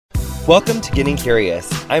Welcome to Getting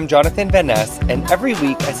Curious. I'm Jonathan Van Ness, and every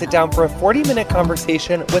week I sit down for a 40-minute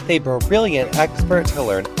conversation with a brilliant expert to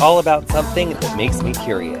learn all about something that makes me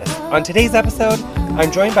curious. On today's episode,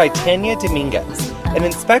 I'm joined by Tanya Dominguez, an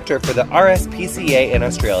inspector for the RSPCA in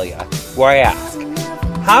Australia, where I ask,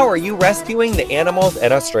 how are you rescuing the animals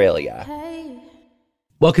in Australia?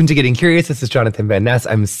 Welcome to Getting Curious. This is Jonathan Van Ness.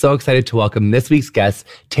 I'm so excited to welcome this week's guest,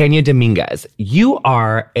 Tanya Dominguez. You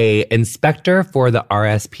are an inspector for the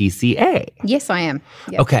RSPCA. Yes, I am.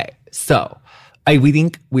 Yep. Okay, so we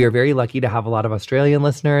think we are very lucky to have a lot of Australian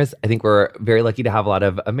listeners. I think we're very lucky to have a lot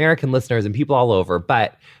of American listeners and people all over.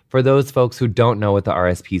 But for those folks who don't know what the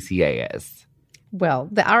RSPCA is. Well,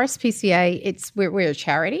 the RSPCA, we're a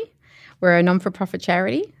charity. We're a non-for-profit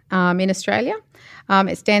charity in Australia.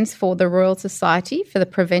 It stands for the Royal Society for the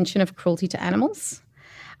Prevention of Cruelty to Animals.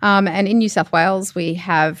 And in New South Wales, we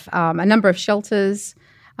have a number of shelters,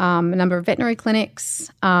 a number of veterinary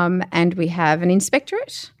clinics, and we have an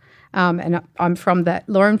inspectorate. And I'm from the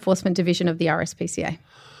Law Enforcement Division of the RSPCA.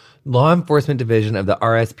 Law Enforcement Division of the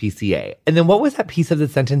RSPCA. And then what was that piece of the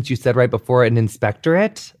sentence you said right before, an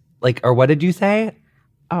inspectorate? Or what did you say?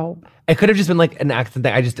 Oh, it could have just been like an accent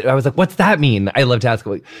thing. I was like, what's that mean? I love to ask.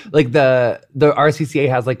 Like the RSPCA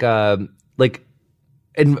has because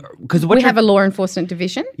we have a law enforcement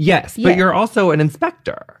division. Yes, but you're also an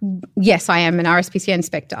inspector. Yes, I am an RSPCA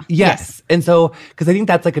inspector. Yes. And so, because I think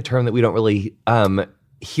that's like a term that we don't really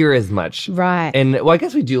hear as much. Right. And well, I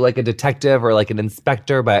guess we do like a detective or like an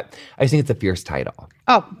inspector, but I think it's a fierce title.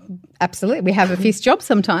 Oh, absolutely. We have a fierce job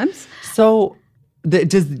sometimes. So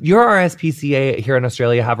does your RSPCA here in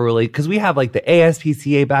Australia have a because we have like the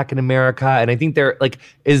ASPCA back in America, and I think do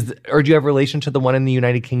you have relation to the one in the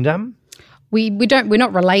United Kingdom? We're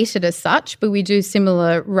not related as such, but we do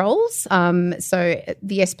similar roles. So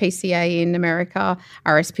the SPCA in America,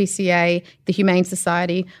 RSPCA, the Humane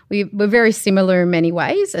Society, we're very similar in many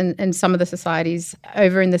ways. And some of the societies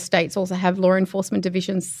over in the States also have law enforcement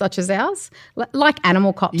divisions such as ours, like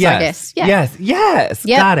animal cops, yes. I guess. Yeah. Yes.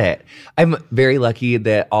 Yep. Got it. I'm very lucky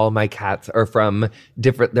that all my cats are from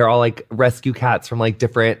they're all like rescue cats from like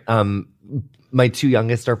different my two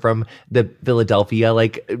youngest are from the Philadelphia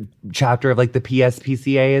chapter of like the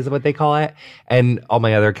PSPCA is what they call it. And all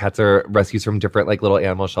my other cats are rescues from different like little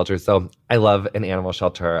animal shelters. So I love an animal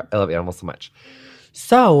shelter. I love animals so much.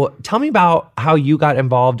 So tell me about how you got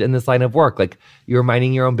involved in this line of work. Like you were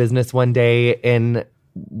minding your own business one day. In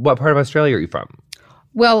what part of Australia are you from?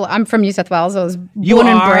 Well, I'm from New South Wales. I was born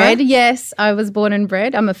and bred. Yes, I was born and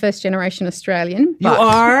bred. I'm a first-generation Australian. You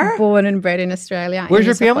are? Born and bred in Australia. Where's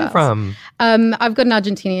your family from? I've got an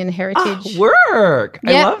Argentinian heritage. Work! Yep.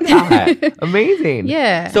 I love that. Amazing.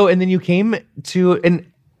 Yeah. So, and then you came to, and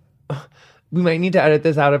we might need to edit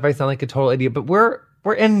this out if I sound like a total idiot, but we're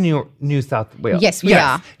in New South Wales. Yes, we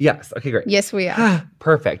are. Yes. Okay, great. Yes, we are.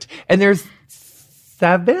 Perfect. And there's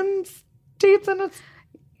 7 states in it?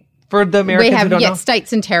 For the Americans who don't know?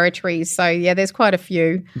 States and territories. So, there's quite a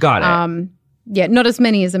few. Got it. Not as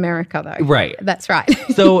many as America, though. Right. That's right.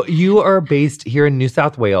 So, you are based here in New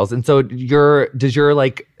South Wales. And so, does your,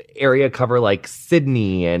 area cover,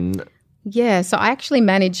 Sydney and... Yeah, so I actually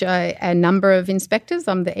manage a number of inspectors.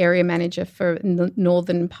 I'm the area manager for the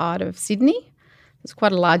northern part of Sydney. It's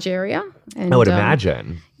quite a large area. And, I would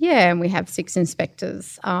imagine. Yeah, and we have 6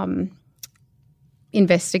 inspectors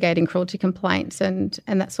investigating cruelty complaints and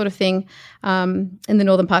that sort of thing in the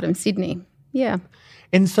northern part of Sydney. Yeah.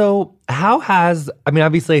 And so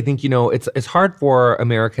obviously I think, it's hard for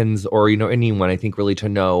Americans or, anyone, I think, really to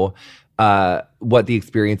know what the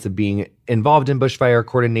experience of being involved in bushfire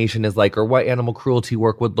coordination is like, or what animal cruelty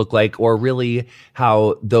work would look like, or really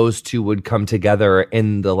how those two would come together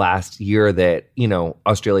in the last year that,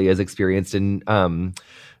 Australia has experienced in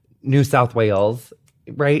New South Wales.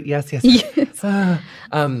 Right? Yes. I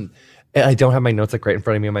don't have my notes right in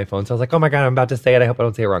front of me on my phone. So I was like, oh my God, I'm about to say it. I hope I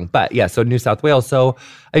don't say it wrong. But yeah, so New South Wales. So,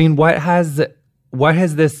 what has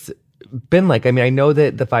this been like? I know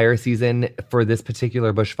that the fire season for this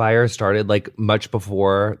particular bushfire started much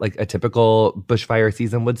before a typical bushfire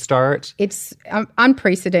season would start. It's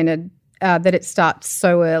unprecedented that it starts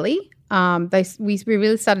so early. We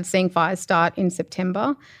really started seeing fires start in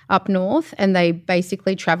September up north, and they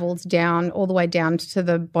basically travelled down all the way down to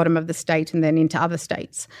the bottom of the state and then into other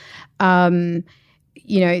states. The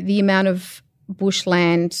amount of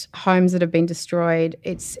bushland homes that have been destroyed,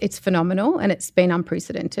 it's phenomenal, and it's been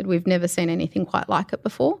unprecedented. We've never seen anything quite like it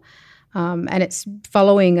before, and it's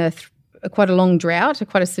following quite a long drought,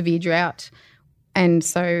 quite a severe drought, and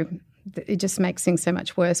so it just makes things so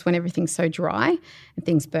much worse when everything's so dry and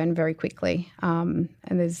things burn very quickly. And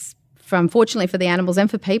unfortunately for the animals and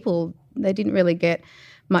for people, they didn't really get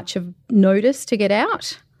much of notice to get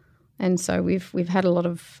out. And so we've had a lot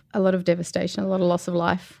of devastation, a lot of loss of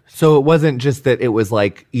life. So it wasn't just that it was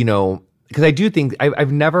like, because I do think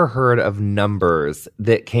I've never heard of numbers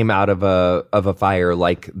that came out of a fire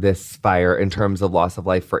like this fire in terms of loss of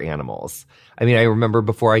life for animals. I mean, I remember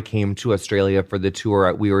before I came to Australia for the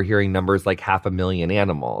tour, we were hearing numbers like 500,000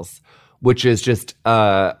 animals, which is just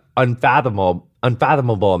unfathomable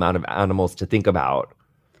amount of animals to think about.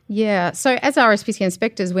 Yeah. So as RSPCA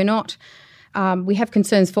inspectors, we're not. We have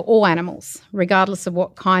concerns for all animals, regardless of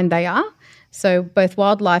what kind they are. So both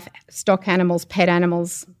wildlife, stock animals, pet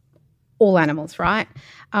animals, all animals, right?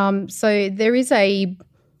 So there is a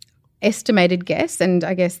estimated guess, and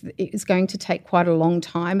I guess it's going to take quite a long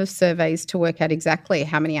time of surveys to work out exactly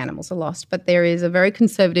how many animals are lost. But there is a very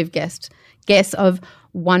conservative guess of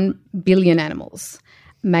 1 billion animals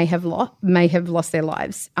may have lost their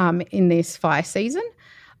lives in this fire season.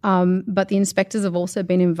 But the inspectors have also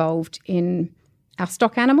been involved in our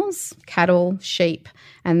stock animals, cattle, sheep,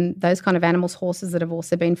 and those kind of animals, horses that have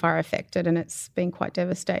also been fire affected, and it's been quite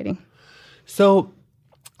devastating. So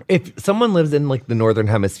if someone lives in like the Northern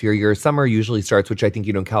Hemisphere, your summer usually starts, which I think,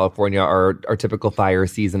 in California, our typical fire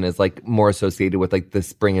season is like more associated with like the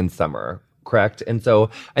spring and summer, correct? And so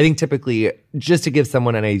I think typically, just to give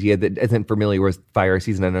someone an idea that isn't familiar with fire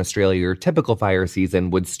season in Australia, your typical fire season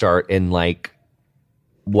would start in like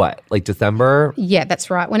December? Yeah, that's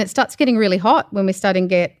right. When it starts getting really hot, when we're starting to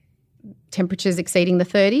get temperatures exceeding the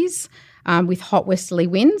 30s, with hot westerly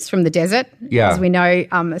winds from the desert. Yeah. As we know,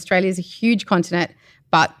 Australia is a huge continent,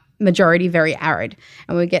 but majority very arid.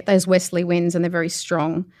 And we get those westerly winds and they're very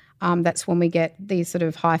strong. That's when we get these sort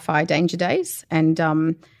of high fire danger days. And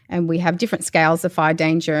we have different scales of fire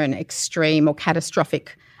danger and extreme or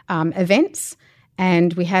catastrophic events.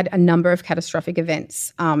 And we had a number of catastrophic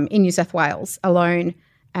events in New South Wales alone,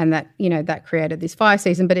 and that created this fire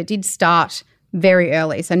season. But it did start very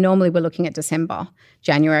early. So normally we're looking at December,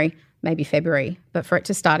 January, maybe February. But for it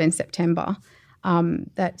to start in September,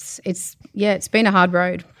 it's been a hard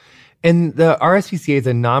road. And the RSPCA is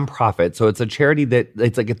a nonprofit, so it's a charity that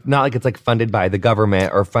it's not like it's funded by the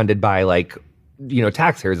government or funded by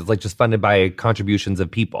taxpayers. It's like just funded by contributions of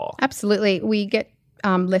people. Absolutely, we get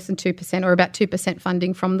less than 2% or about 2%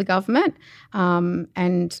 funding from the government,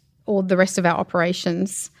 and all the rest of our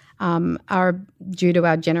operations are due to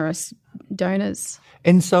our generous donors.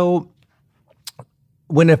 And so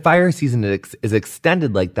when a fire season is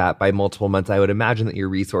extended like that by multiple months, I would imagine that your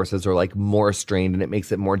resources are like more strained, and it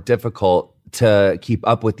makes it more difficult to keep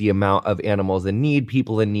up with the amount of animals in need,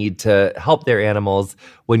 people in need to help their animals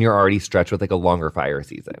when you're already stretched with like a longer fire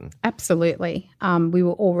season. Absolutely. We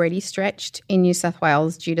were already stretched in New South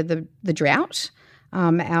Wales due to the drought.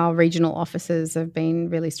 Our regional officers have been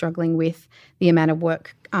really struggling with the amount of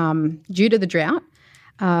work due to the drought.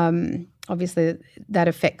 Obviously, that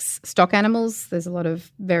affects stock animals. There's a lot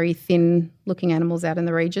of very thin-looking animals out in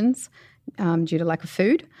the regions due to lack of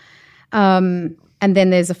food. And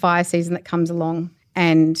then there's a fire season that comes along,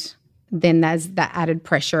 and then there's that added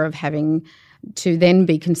pressure of having to then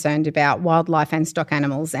be concerned about wildlife and stock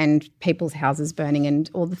animals and people's houses burning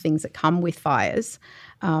and all the things that come with fires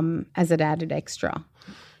as an added extra.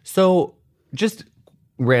 So just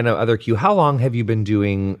random other cue, how long have you been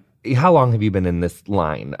in this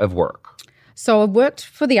line of work? So I've worked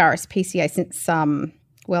for the RSPCA since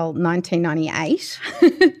 1998,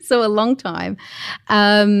 so a long time.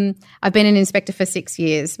 I've been an inspector for 6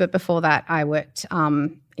 years, but before that I worked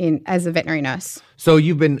as a veterinary nurse. So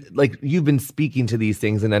you've been speaking to these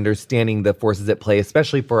things and understanding the forces at play,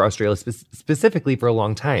 especially for Australia specifically, for a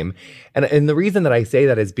long time. And the reason that I say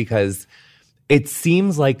that is because it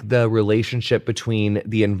seems like the relationship between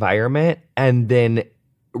the environment and then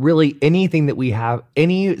really anything that we have,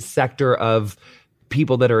 any sector of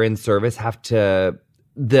people that are in service how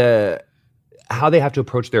they have to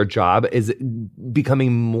approach their job is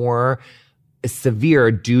becoming more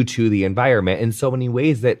severe due to the environment in so many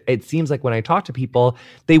ways that it seems like when I talk to people,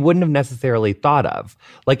 they wouldn't have necessarily thought of.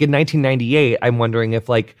 Like in 1998, I'm wondering if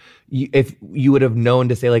you would have known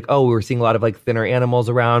to say like, oh, we're seeing a lot of like thinner animals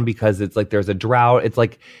around because it's like there's a drought. It's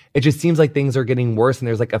like, it just seems like things are getting worse and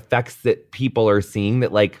there's like effects that people are seeing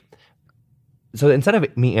that like, so instead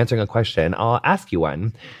of me answering a question, I'll ask you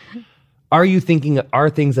one. Are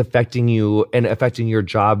things affecting you and affecting your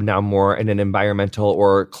job now more in an environmental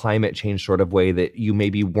or climate change sort of way that you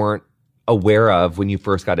maybe weren't aware of when you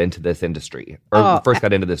first got into this industry or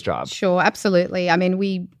got into this job? Sure, absolutely. I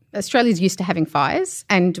mean, Australia's used to having fires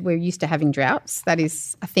and we're used to having droughts. That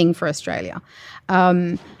is a thing for Australia.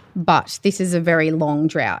 But this is a very long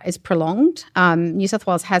drought. It's prolonged. New South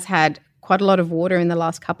Wales has had quite a lot of water in the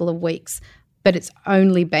last couple of weeks, but it's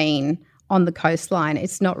only been on the coastline.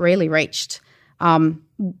 It's not really reached,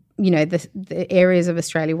 the areas of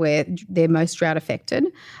Australia where they're most drought affected.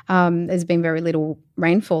 There's been very little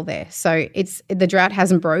rainfall there. So the drought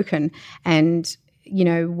hasn't broken. And,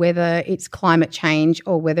 whether it's climate change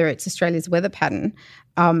or whether it's Australia's weather pattern,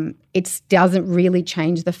 it doesn't really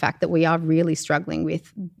change the fact that we are really struggling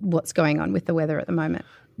with what's going on with the weather at the moment.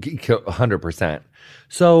 100%.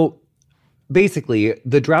 So basically,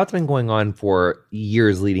 the drought's been going on for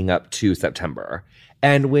years leading up to September.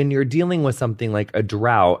 And when you're dealing with something like a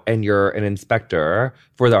drought and you're an inspector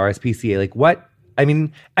for the RSPCA,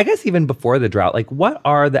 I guess even before the drought, what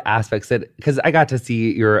are the aspects because I got to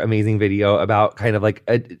see your amazing video about kind of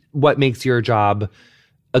what makes your job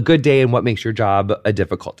a good day and what makes your job a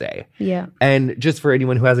difficult day. Yeah. And just for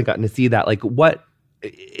anyone who hasn't gotten to see that,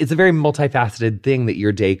 it's a very multifaceted thing that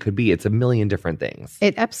your day could be. It's a million different things.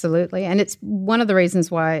 It absolutely. And it's one of the reasons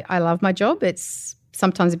why I love my job. It's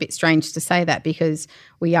sometimes a bit strange to say that because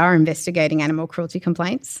we are investigating animal cruelty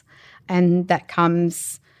complaints, and that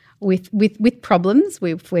comes with problems.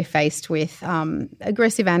 We're faced with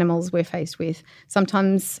aggressive animals. We're faced with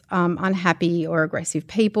sometimes unhappy or aggressive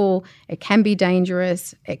people. It can be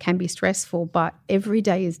dangerous. It can be stressful, but every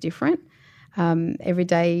day is different. Every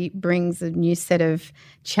day brings a new set of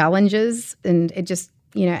challenges, and it just,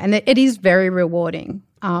 and it is very rewarding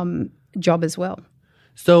job as well.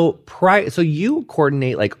 So so you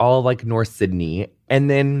coordinate all of North Sydney, and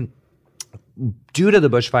then due to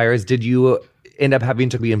the bushfires, did you end up having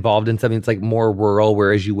to be involved in something that's more rural,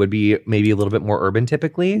 whereas you would be maybe a little bit more urban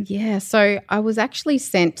typically? Yeah, so I was actually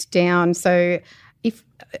sent down. So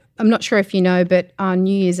I'm not sure if you know, but on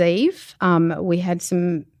New Year's Eve, we had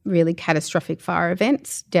some really catastrophic fire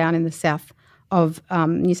events down in the south of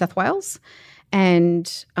New South Wales,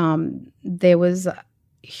 and there was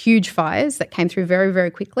huge fires that came through very,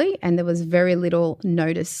 very quickly, and there was very little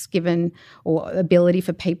notice given or ability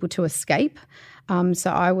for people to escape.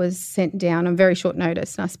 So I was sent down on very short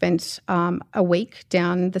notice, and I spent a week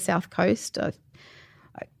down the south coast,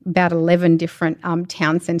 about 11 different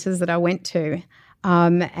town centres that I went to.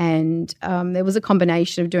 And there was a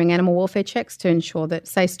combination of doing animal welfare checks to ensure that,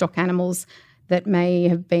 say, stock animals that may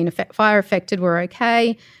have been fire affected were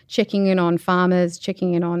okay, checking in on farmers,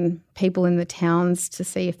 checking in on people in the towns to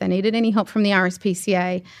see if they needed any help from the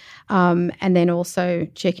RSPCA, and then also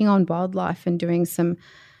checking on wildlife and doing some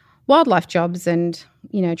wildlife jobs and,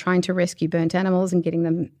 trying to rescue burnt animals and getting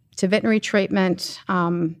them to veterinary treatment.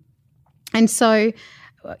 And so,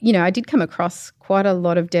 I did come across quite a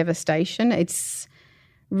lot of devastation. It's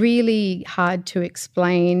really hard to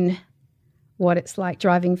explain what it's like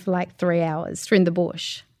driving for 3 hours through in the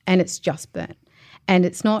bush and it's just burnt. And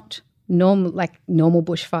it's not normal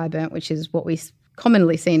bushfire burnt, which is what we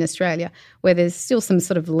commonly see in Australia, where there's still some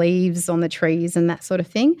sort of leaves on the trees and that sort of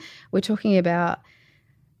thing. We're talking about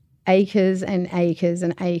acres and acres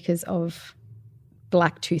and acres of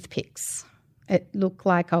black toothpicks. It looked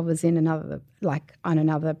like I was in on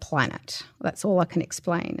another planet. That's all I can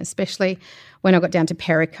explain, especially when I got down to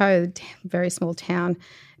Perico, a very small town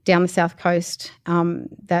down the south coast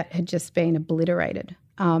that had just been obliterated.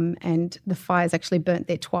 And the fires actually burnt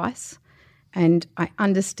there twice. And I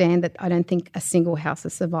understand that I don't think a single house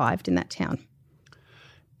has survived in that town.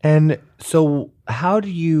 And so how do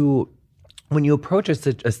you, when you approach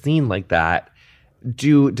a scene like that,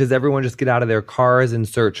 does everyone just get out of their cars and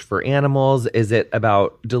search for animals? Is it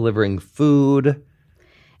about delivering food?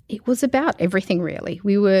 It was about everything, really.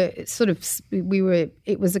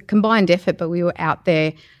 It was a combined effort, but we were out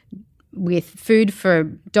there with food for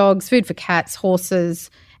dogs, food for cats,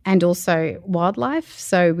 horses, and also wildlife.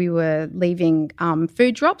 So we were leaving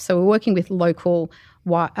food drops. So we're working with local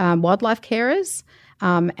wildlife carers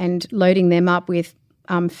and loading them up with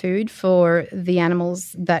food for the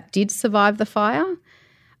animals that did survive the fire.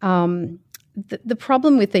 The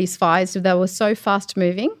problem with these fires, they were so fast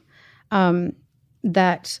moving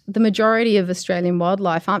that the majority of Australian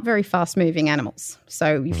wildlife aren't very fast-moving animals.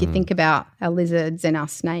 So if you think about our lizards and our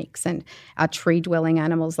snakes and our tree-dwelling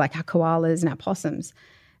animals like our koalas and our possums,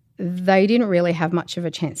 they didn't really have much of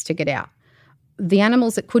a chance to get out. The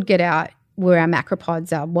animals that could get out were our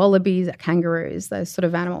macropods, our wallabies, our kangaroos, those sort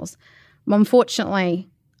of animals. Unfortunately,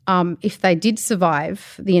 if they did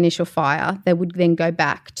survive the initial fire, they would then go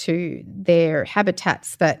back to their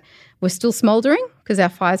habitats that were still smouldering, because our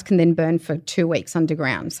fires can then burn for 2 weeks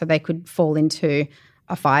underground. So they could fall into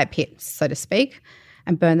a fire pit, so to speak,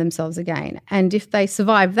 and burn themselves again. And if they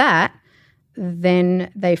survived that,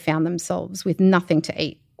 then they found themselves with nothing to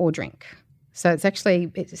eat or drink. So it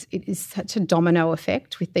is such a domino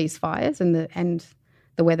effect with these fires and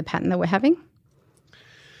the weather pattern that we're having.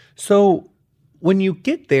 So when you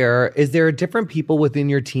get there, is there different people within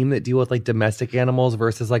your team that deal with like domestic animals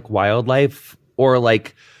versus like wildlife, or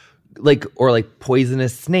like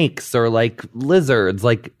poisonous snakes or like lizards,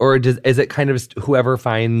 like, or is it kind of whoever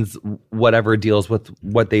finds whatever deals with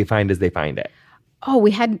what they find as they find it? Oh,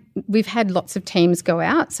 we've had lots of teams go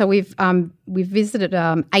out. So we've visited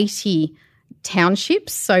 80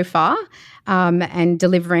 townships so far, and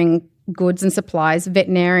delivering goods and supplies.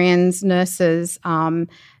 Veterinarians, nurses,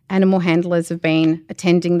 animal handlers have been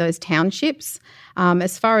attending those townships.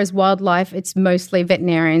 As far as wildlife, it's mostly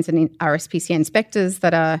veterinarians and RSPCA inspectors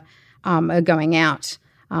that are going out,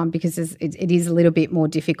 because it is a little bit more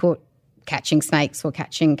difficult catching snakes or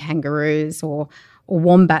catching kangaroos or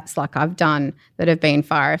wombats like I've done that have been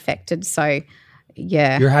fire affected. So,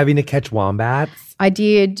 yeah. You're having to catch wombats? I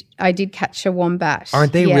did catch a wombat.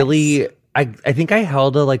 Aren't they yes. really... I think I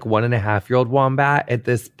held a like 1.5-year-old wombat at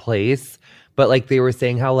this place, but like they were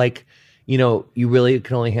saying how like, you know, you really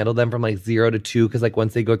can only handle them from like 0 to 2 because like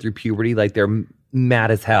once they go through puberty, like they're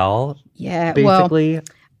mad as hell. Yeah, basically.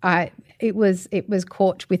 Well, it was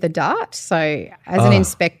caught with a dart. So as an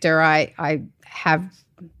inspector, I have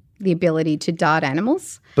the ability to dart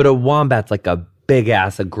animals. But a wombat's like a big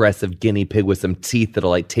ass aggressive guinea pig with some teeth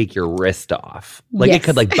that'll like take your wrist off. Like yes. It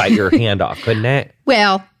could like bite your hand off, couldn't it?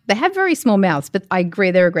 Well, they have very small mouths, but I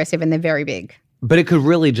agree they're aggressive and they're very big. But it could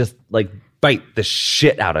really just like bite the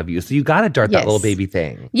shit out of you. So you got to dart that little baby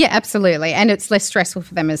thing. Yeah, absolutely. And it's less stressful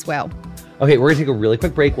for them as well. Okay, we're going to take a really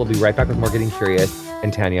quick break. We'll be right back with more Getting Curious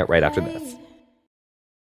and Tanya right after this.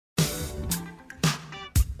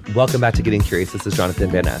 Welcome back to Getting Curious. This is Jonathan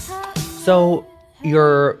Van Ness. So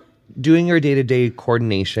you're doing your day-to-day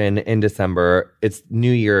coordination in December. It's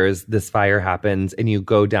New Year's. This fire happens and you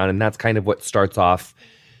go down, and that's kind of what starts off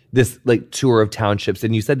this like tour of townships.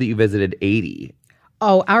 And you said that you visited 80.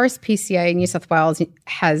 Oh, RSPCA New South Wales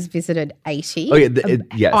has visited 80. Oh, yeah.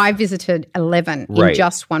 Yes. I visited 11 in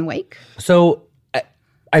just 1 week. So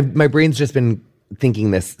my brain's just been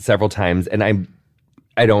thinking this several times, and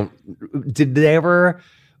did they ever,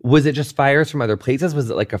 was it just fires from other places? Was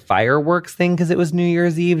it like a fireworks thing because it was New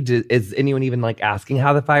Year's Eve? Is anyone even like asking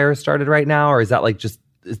how the fire started right now? Or is that like just,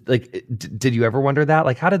 like, did you ever wonder that?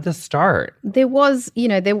 Like, how did this start? There was,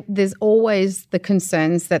 there's always the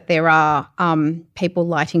concerns that there are people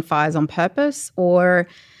lighting fires on purpose or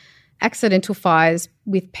accidental fires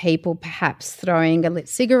with people perhaps throwing a lit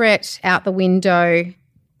cigarette out the window.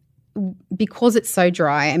 Because it's so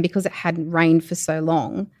dry and because it hadn't rained for so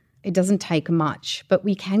long, it doesn't take much, but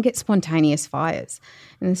we can get spontaneous fires.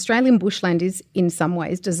 And Australian bushland is in some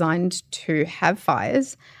ways designed to have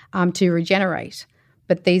fires to regenerate.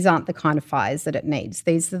 But these aren't the kind of fires that it needs.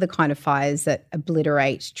 These are the kind of fires that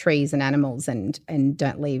obliterate trees and animals and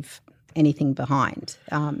don't leave anything behind.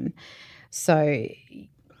 So,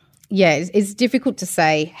 yeah, it's difficult to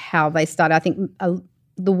say how they started. I think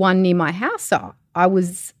the one near my house, I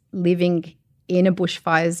was living in a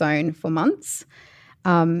bushfire zone for months.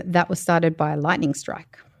 That was started by a lightning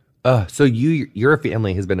strike. So your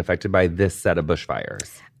family has been affected by this set of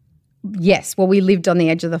bushfires? Yes. Well, we lived on the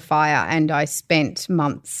edge of the fire and I spent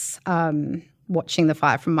months watching the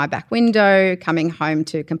fire from my back window, coming home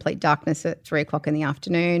to complete darkness at 3:00 in the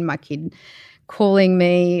afternoon, my kid calling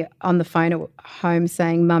me on the phone at home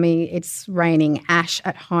saying, "Mummy, it's raining ash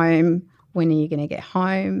at home. When are you going to get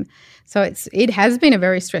home?" So it has been a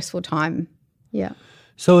very stressful time. Yeah.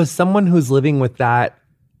 So as someone who's living with that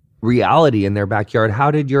reality in their backyard, how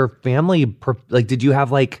did your family, did you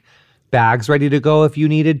have like bags ready to go if you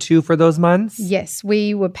needed to for those months? Yes,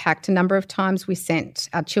 we were packed a number of times. We sent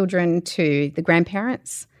our children to the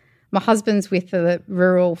grandparents. My husband's with the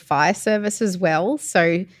rural fire service as well.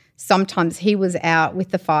 So sometimes he was out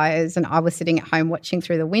with the fires and I was sitting at home watching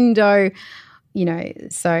through the window.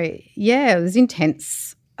 So yeah, it was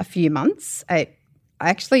intense a few months. I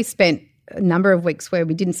actually spent a number of weeks where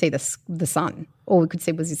we didn't see the sun. All we could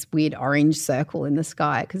see was this weird orange circle in the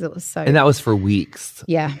sky because it was so... And that was for weeks.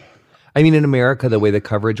 Yeah. I mean, in America, the way the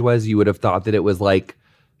coverage was, you would have thought that it was like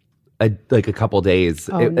a couple days.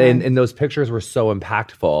 No. And those pictures were so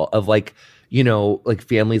impactful of like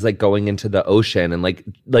families like going into the ocean and like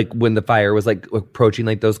when the fire was like approaching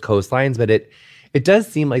like those coastlines. But it does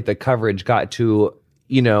seem like the coverage got to,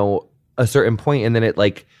 a certain point and then it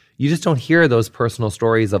like, you just don't hear those personal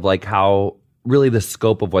stories of like how really the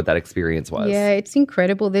scope of what that experience was. Yeah, it's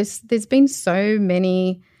incredible. There's been so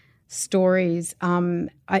many stories.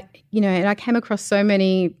 And I came across so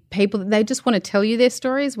many people that they just want to tell you their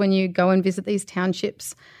stories when you go and visit these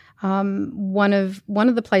townships. One of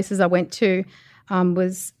the places I went to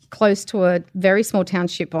was close to a very small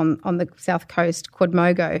township on the south coast,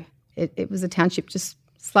 Quadmogo. It was a township just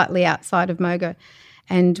slightly outside of Moga.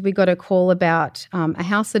 And we got a call about a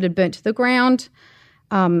house that had burnt to the ground,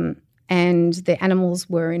 and the animals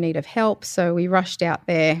were in need of help. So we rushed out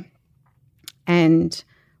there and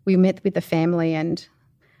we met with the family, and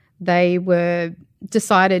they were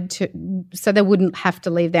decided so they wouldn't have to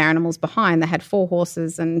leave their animals behind. They had 4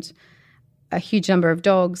 horses and a huge number of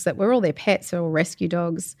dogs that were all their pets, or rescue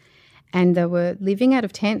dogs. And they were living out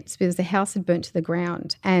of tents because the house had burnt to the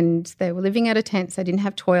ground. And they were living out of tents. They didn't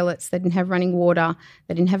have toilets. They didn't have running water.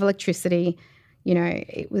 They didn't have electricity. You know,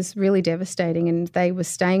 it was really devastating. And they were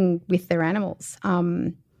staying with their animals.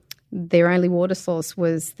 Their only water source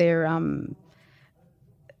was they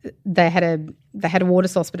had a water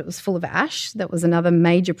source, but it was full of ash. That was another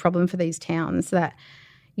major problem for these towns, that,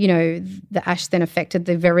 you know, the ash then affected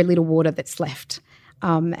the very little water that's left.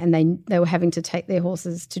 And they were having to take their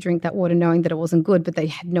horses to drink that water, knowing that it wasn't good, but they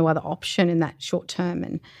had no other option in that short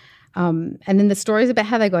term. And then the stories about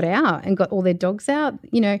how they got out and got all their dogs out.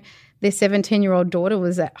 You know, their 17-year-old daughter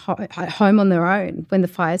was at home on their own when the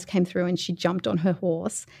fires came through, and she jumped on her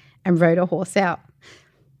horse and rode her horse out.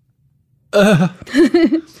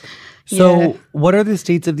 So what are the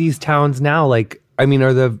states of these towns now? Like,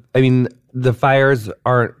 the fires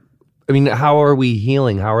aren't, how are we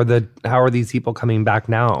healing? How are these people coming back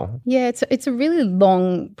now? Yeah, it's a really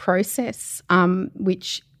long process,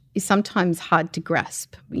 which is sometimes hard to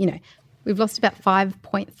grasp. You know, we've lost about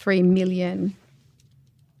 5.3 million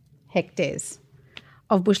hectares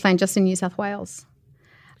of bushland just in New South Wales.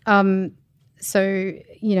 So,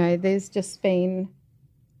 you know, there's just been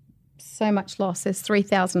so much loss. There's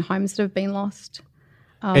 3,000 homes that have been lost.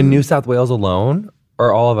 In New South Wales alone,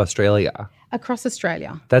 or all of Australia? Across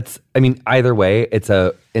Australia. That's, either way, it's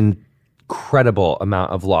a incredible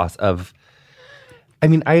amount of loss of,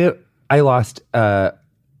 I lost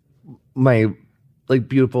my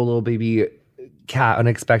beautiful little baby cat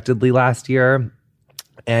unexpectedly last year.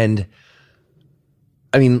 And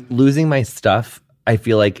losing my stuff, I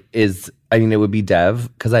feel like it would be Dev,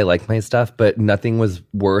 because I like my stuff, but nothing is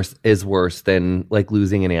worse than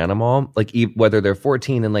losing an animal. Whether they're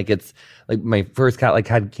 14 and it's my first cat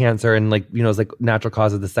had cancer and it was natural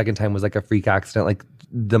causes. The second time was a freak accident,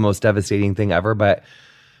 the most devastating thing ever. But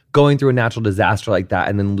going through a natural disaster like that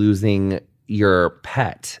and then losing your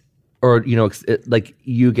pet, or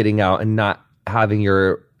you getting out and not having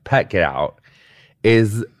your pet get out,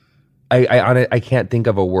 is I can't think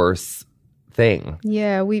of a worse thing.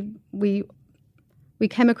 Yeah, we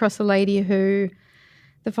came across a lady who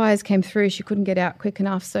the fires came through. She couldn't get out quick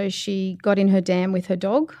enough, so she got in her dam with her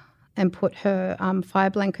dog and put her fire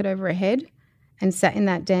blanket over her head and sat in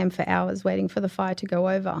that dam for hours waiting for the fire to go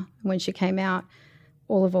over. And when she came out,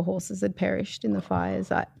 all of her horses had perished in the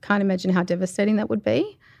fires. I can't imagine how devastating that would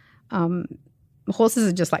be. Horses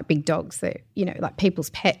are just like big dogs. They're, like people's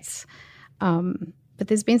pets. But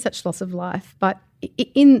there's been such loss of life. But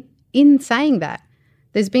in saying that,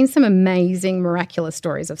 there's been some amazing, miraculous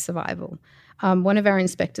stories of survival. One of our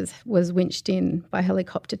inspectors was winched in by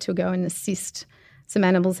helicopter to go and assist some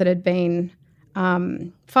animals that had been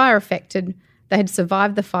fire affected. They had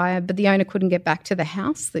survived the fire, but the owner couldn't get back to the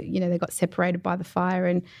house. They got separated by the fire,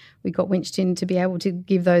 and we got winched in to be able to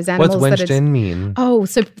give those animals. What's winched in mean? Oh,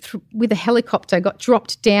 so with a helicopter, got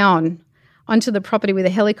dropped down onto the property with a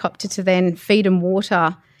helicopter to then feed and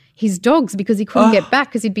water his dogs, because he couldn't get back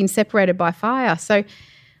because he'd been separated by fire. So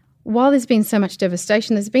while there's been so much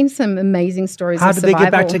devastation, there's been some amazing stories of survival. How did they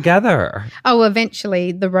get back together? Oh,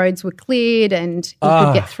 eventually the roads were cleared and he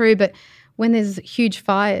could get through. But when there's huge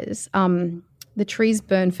fires, the trees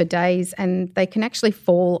burn for days, and they can actually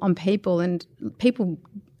fall on people, and people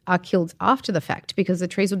are killed after the fact because the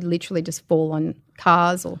trees would literally just fall on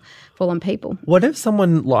cars or fall on people. What if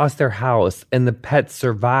someone lost their house and the pets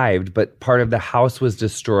survived, but part of the house was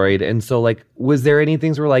destroyed? And so, was there any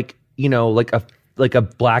things where, a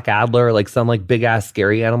black adler, some big ass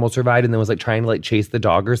scary animal survived and then was trying to chase the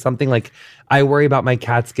dog or something? I worry about my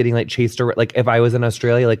cats getting chased, or if I was in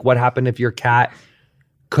Australia, what happened if your cat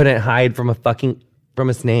couldn't hide from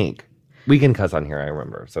a snake? We can cuss on here, I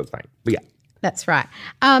remember, so it's fine. But yeah. That's right.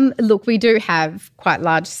 Look, we do have quite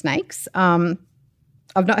large snakes. I've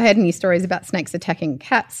not heard any stories about snakes attacking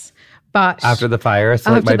cats, but after the fire,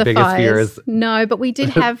 so my biggest fear is no. But we did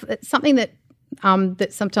have something that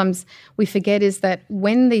that sometimes we forget, is that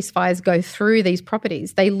when these fires go through these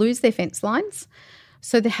properties, they lose their fence lines.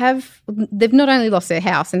 So they've not only lost their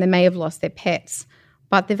house and they may have lost their pets,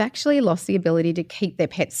 but they've actually lost the ability to keep their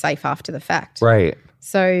pets safe after the fact. Right.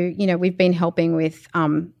 So we've been helping with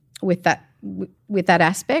that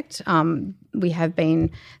aspect. We have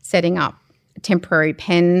been setting up temporary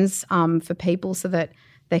pens for people so that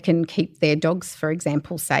They can keep their dogs, for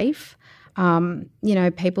example, safe.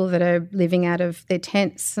 People that are living out of their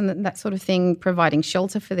tents and that sort of thing, providing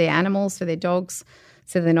shelter for their animals, for their dogs,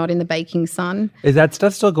 so they're not in the baking sun. Is that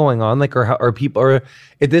stuff still going on? Like, or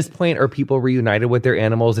at this point, are people reunited with their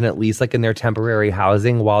animals and at least like in their temporary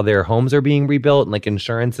housing while their homes are being rebuilt and like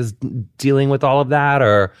insurance is dealing with all of that?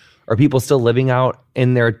 Or are people still living out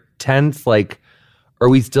in their tents? Like, are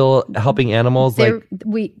we still helping animals? The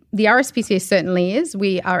RSPCA certainly is.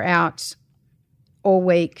 We are out all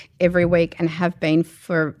week, every week, and have been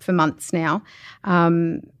for months now.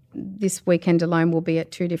 This weekend alone we'll be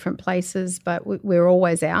at 2 different places, but we're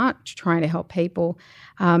always out trying to help people.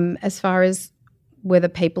 As far as whether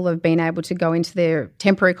people have been able to go into their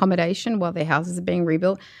temporary accommodation while their houses are being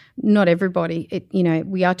rebuilt, not everybody.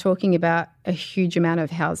 We are talking about a huge amount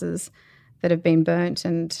of houses that have been burnt,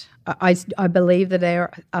 and I believe that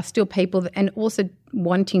there are still people and also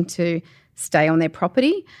wanting to stay on their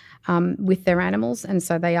property with their animals, and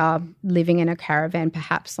so they are living in a caravan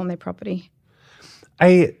perhaps on their property.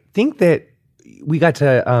 I think that we got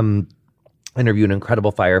to interview an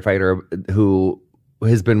incredible firefighter who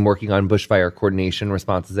has been working on bushfire coordination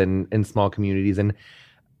responses in small communities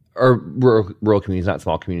or rural communities, not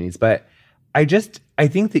small communities. But I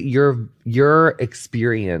think that your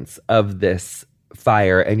experience of this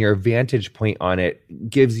fire and your vantage point on it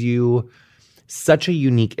gives you such a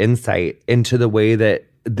unique insight into the way that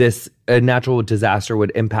a natural disaster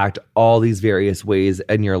would impact all these various ways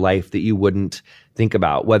in your life that you wouldn't think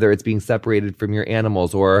about, whether it's being separated from your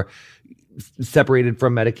animals or separated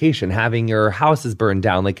from medication, having your houses burned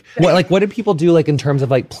down. What did people do in terms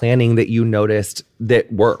of planning that you noticed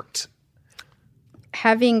that worked?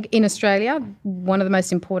 Having in Australia, one of the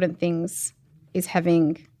most important things is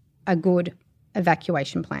having a good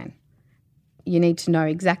evacuation plan. You need to know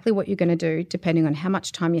exactly what you're going to do depending on how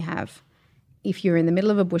much time you have. If you're in the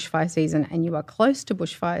middle of a bushfire season and you are close to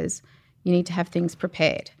bushfires, you need to have things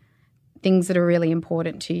prepared, things that are really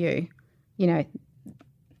important to you.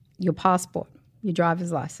 Your passport, your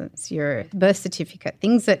driver's license, your birth certificate,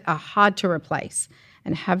 things that are hard to replace,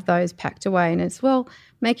 and have those packed away. And as well,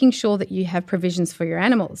 making sure that you have provisions for your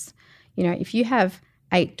animals. If you have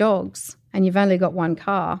 8 dogs and you've only got 1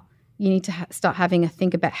 car, you need to start having a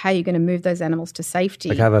think about how you're going to move those animals to safety.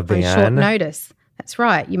 Like have a van? On short notice. That's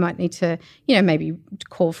right. You might need to, maybe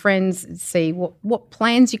call friends and see what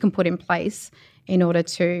plans you can put in place in order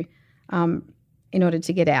to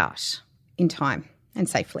get out in time and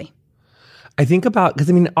safely. I think about, because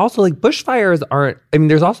also bushfires aren't,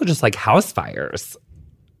 there's also just house fires.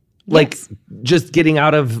 Yes. Just getting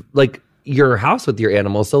out of your house with your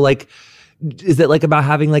animals. So is it about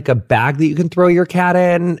having a bag that you can throw your cat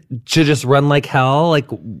in to just run like hell?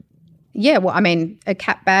 Yeah, well, a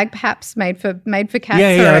cat bag perhaps made for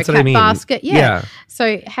cats, or a cat basket. Yeah.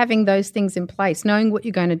 So having those things in place, knowing what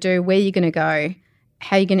you're going to do, where you're going to go,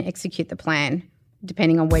 how you're going to execute the plan,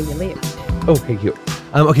 depending on where you live. Okay, cute.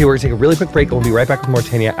 Okay, we're going to take a really quick break, and we'll be right back with more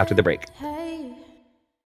Tanya after the break.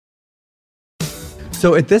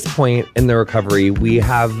 So at this point in the recovery,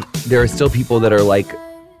 there are still people that are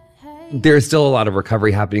there's still a lot of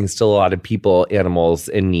recovery happening, still a lot of people, animals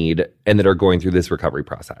in need, and that are going through this recovery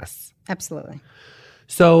process. Absolutely.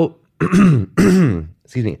 So,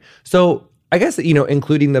 excuse me. So I guess,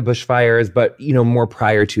 including the bushfires, but, more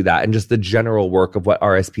prior to that and just the general work of what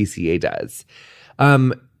RSPCA does.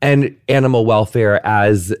 And animal welfare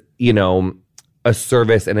as, a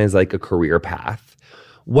service and as a career path.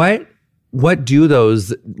 What do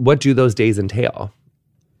those days entail?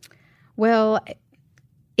 Well,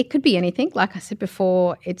 it could be anything. Like I said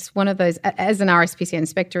before, it's one of those, as an RSPCA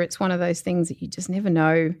inspector, it's one of those things that you just never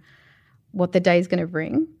know what the day is going to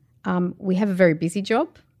bring. We have a very busy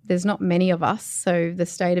job. There's not many of us, so the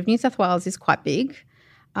state of New South Wales is quite big.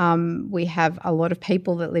 We have a lot of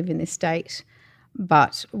people that live in this state,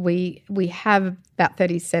 but we have about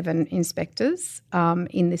 37 inspectors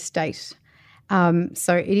in this state.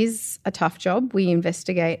 So it is a tough job. We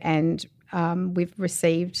investigate, and we've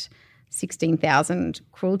received 16,000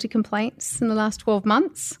 cruelty complaints in the last 12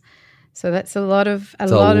 months. So that's a lot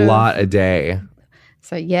a day.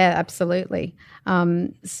 So yeah, absolutely.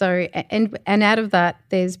 So and out of that,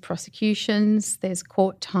 there's prosecutions, there's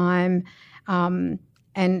court time, and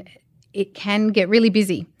it can get really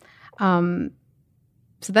busy. So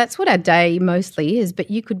that's what our day mostly is.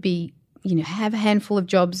 But you could be, have a handful of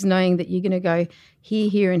jobs, knowing that you're going to go here,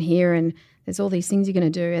 here, and here, and there's all these things you're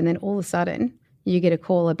going to do, and then all of a sudden you get a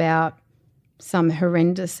call about some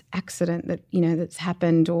horrendous accident that that's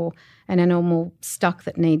happened, or an animal stuck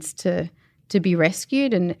that needs to be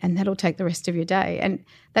rescued, and that'll take the rest of your day. And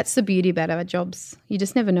that's the beauty about our jobs. You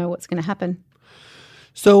just never know what's going to happen.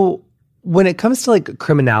 So when it comes to like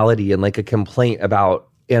criminality and like a complaint about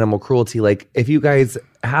animal cruelty, like if you guys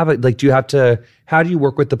have it, like how do you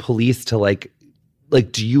work with the police to like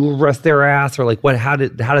do you arrest their ass or like how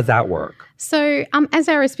does that work? So as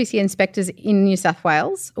RSPCA inspectors in New South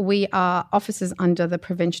Wales, we are officers under the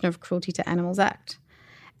Prevention of Cruelty to Animals Act.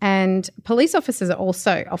 And police officers are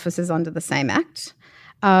also officers under the same act.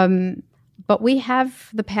 But we have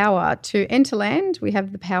the power to enter land. We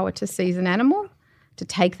have the power to seize an animal, to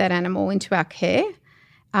take that animal into our care.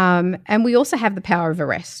 And we also have the power of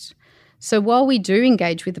arrest. So while we do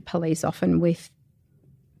engage with the police often with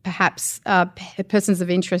perhaps persons of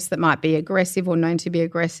interest that might be aggressive or known to be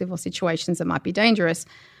aggressive or situations that might be dangerous,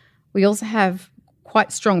 we also have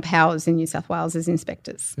quite strong powers in New South Wales as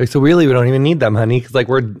inspectors. So really we don't even need them, honey, because like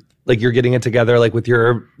we're like you're getting it together like with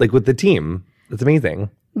your like with the team. That's amazing.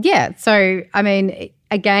 Yeah. So, I mean,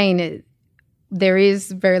 again, there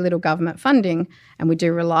is very little government funding and we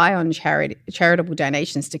do rely on charitable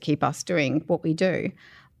donations to keep us doing what we do.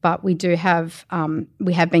 But we do have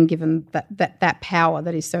we have been given that power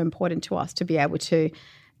that is so important to us to be able to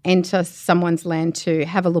enter someone's land to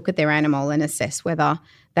have a look at their animal and assess whether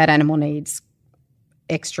that animal needs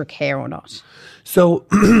extra care or not. So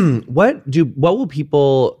what will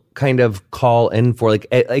people kind of call in for? Like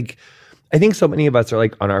I think so many of us are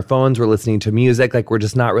like on our phones, we're listening to music, like we're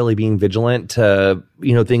just not really being vigilant to,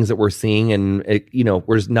 things that we're seeing and,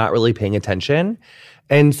 we're just not really paying attention.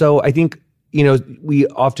 And so I think, we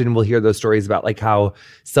often will hear those stories about like how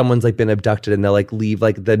someone's like been abducted and they'll like leave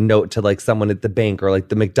like the note to like someone at the bank or like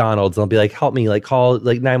the McDonald's and they'll be like, help me, like call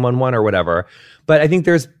like 911 or whatever. But I think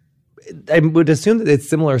I would assume that it's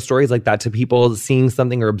similar stories like that to people seeing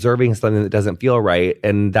something or observing something that doesn't feel right.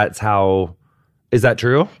 And that's how... Is that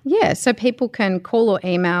true? Yeah. So people can call or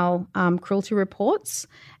email cruelty reports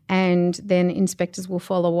and then inspectors will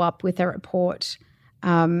follow up with a report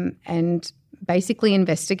and basically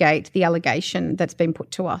investigate the allegation that's been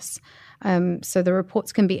put to us. So the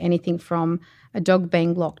reports can be anything from a dog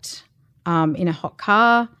being locked in a hot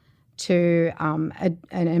car to an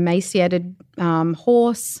emaciated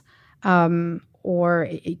horse or,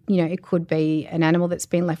 it could be an animal that's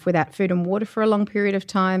been left without food and water for a long period of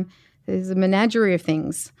time. There's a menagerie of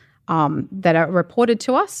things that are reported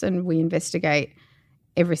to us and we investigate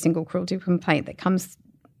every single cruelty complaint that comes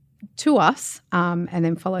to us and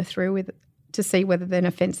then follow through with to see whether an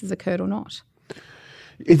offence has occurred or not.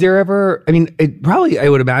 Is there ever, it probably, I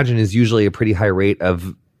would imagine, is usually a pretty high rate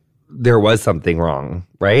of there was something wrong,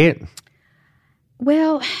 right?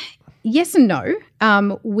 Well, yes and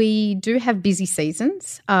no. We do have busy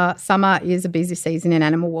seasons. Summer is a busy season in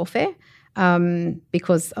animal welfare.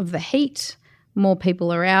 Because of the heat, more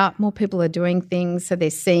people are out, more people are doing things. So they're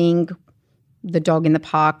seeing the dog in the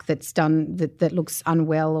park that looks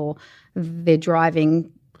unwell, or they're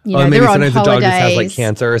driving. Maybe they're on sometimes holidays. The dog just has like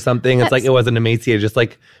cancer or something. It's like it wasn't emaciated, just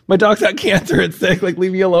like my dog's got cancer, it's sick, like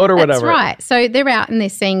leave me alone or whatever. That's right. So they're out and they're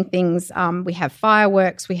seeing things. We have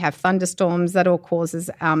fireworks, we have thunderstorms. That all causes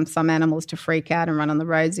some animals to freak out and run on the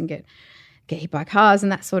roads and get hit by cars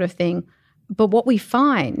and that sort of thing. But what we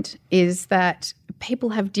find is that people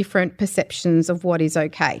have different perceptions of what is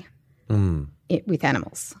okay with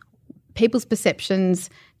animals. People's perceptions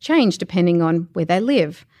change depending on where they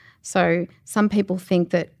live. So some people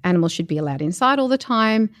think that animals should be allowed inside all the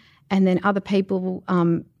time, and then other people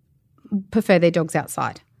prefer their dogs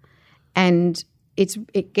outside. And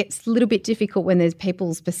it gets a little bit difficult when there's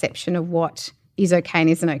people's perception of what is okay and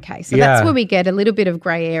isn't okay. So that's where we get a little bit of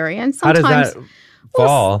grey area. And sometimes, how does that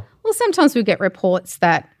fall? Well, sometimes we get reports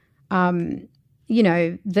that,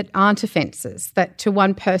 that aren't offences, that to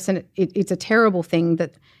one person it's a terrible thing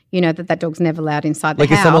that, that dog's never allowed inside the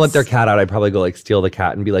house. Like if someone let their cat out, I'd probably go like steal the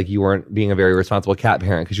cat and be like, you weren't being a very responsible cat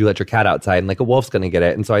parent because you let your cat outside and like a wolf's going to get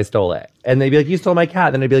it. And so I stole it. And they'd be like, you stole my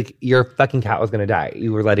cat. Then I'd be like, your fucking cat was going to die.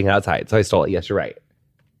 You were letting it outside. So I stole it. Yes, you're right.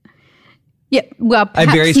 Yeah, well, I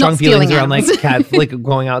have very strong feelings around like cats like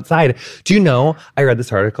going outside. Do you know, I read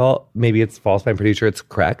this article, maybe it's false, but I'm pretty sure it's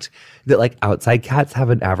correct, that like outside cats have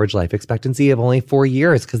an average life expectancy of only 4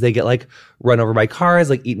 years because they get like run over by cars,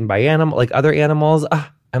 like eaten by other animals.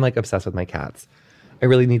 I'm like obsessed with my cats. I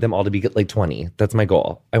really need them all to be like 20. That's my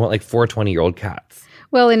goal. I want like 4 20-year-old cats.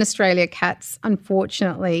 Well, in Australia, cats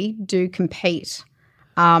unfortunately do compete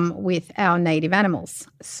with our native animals.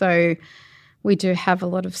 So we do have a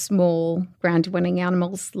lot of small ground-dwelling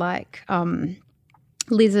animals like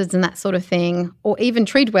lizards and that sort of thing, or even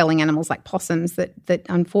tree-dwelling animals like possums that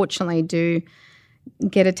unfortunately do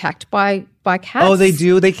get attacked by cats. Oh, they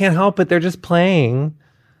do? They can't help it. They're just playing.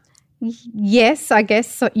 Yes, I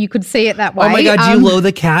guess so you could see it that way. Oh my God, do you loathe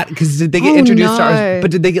the cat? Because did they get introduced but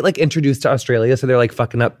did they get like introduced to Australia? So they're like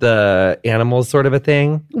fucking up the animals sort of a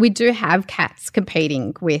thing? We do have cats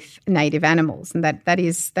competing with native animals, and that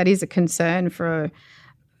is a concern for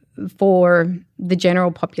the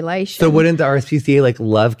general population. So wouldn't the RSPCA like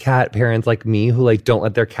love cat parents like me who like don't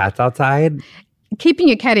let their cats outside? Keeping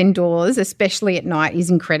your cat indoors, especially at night, is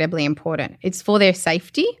incredibly important. It's for their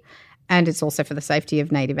safety. And it's also for the safety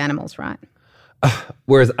of native animals, right?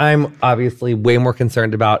 Whereas I'm obviously way more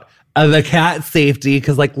concerned about the cat safety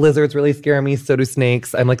because like lizards really scare me. So do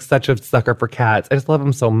snakes. I'm like such a sucker for cats. I just love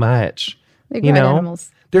them so much. They're great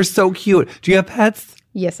animals. They're so cute. Do you have pets?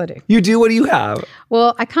 Yes, I do. You do? What do you have?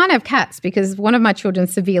 Well, I can't have cats because one of my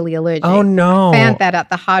children's severely allergic. Oh, no. I found that out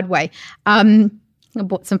the hard way. I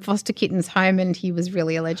bought some foster kittens home and he was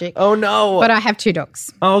really allergic. Oh, no. But I have 2 dogs.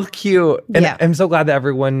 Oh, cute. And yeah. I'm so glad that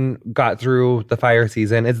everyone got through the fire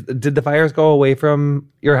season. Did the fires go away from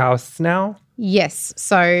your house now? Yes.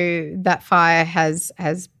 So that fire has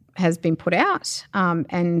been put out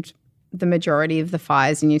and the majority of the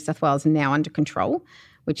fires in New South Wales are now under control,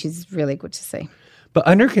 which is really good to see. But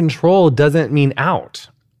under control doesn't mean out.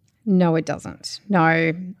 No, it doesn't.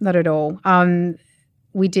 No, not at all.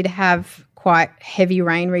 We did have quite heavy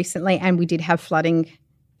rain recently and we did have flooding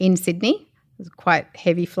in Sydney. It was quite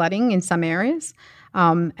heavy flooding in some areas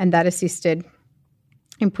and that assisted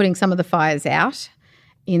in putting some of the fires out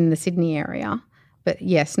in the Sydney area. But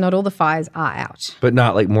yes, not all the fires are out. But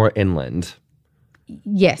not like more inland.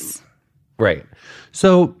 Yes. Right.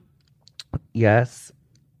 So, yes.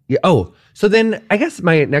 Yeah. Oh, so then I guess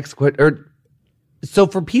my next question, so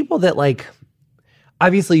for people that like,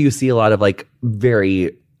 obviously you see a lot of like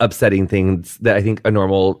very upsetting things that I think a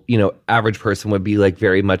normal, average person would be like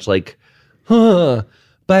very much like, huh.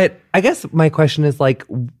 But I guess my question is like,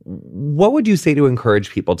 what would you say to encourage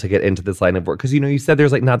people to get into this line of work? Because, you said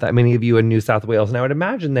there's like not that many of you in New South Wales. And I would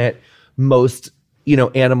imagine that most,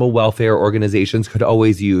 animal welfare organizations could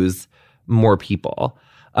always use more people.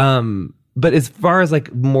 But as far as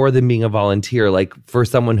like more than being a volunteer, like for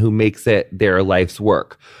someone who makes it their life's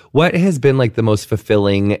work, what has been like the most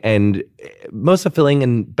fulfilling and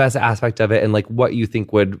best aspect of it, and like what you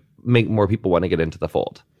think would make more people want to get into the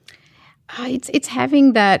fold? It's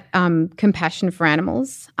having that compassion for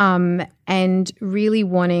animals and really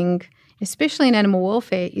wanting, especially in animal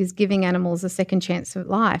welfare, is giving animals a second chance of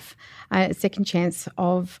life, a second chance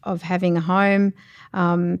of having a home.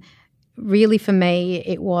 Really, for me,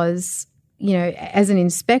 it was, as an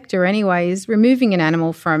inspector anyways, removing an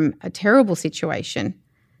animal from a terrible situation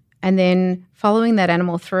and then following that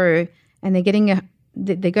animal through and they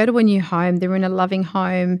go to a new home, they're in a loving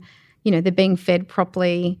home, they're being fed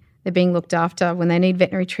properly, they're being looked after. When they need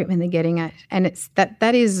veterinary treatment, they're getting it. And it's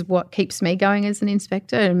that is what keeps me going as an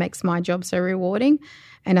inspector and makes my job so rewarding.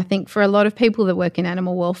 And I think for a lot of people that work in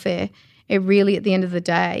animal welfare, it really, at the end of the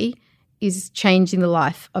day, is changing the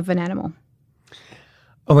life of an animal.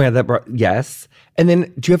 Oh my God, yes. And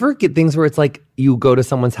then do you ever get things where it's like you go to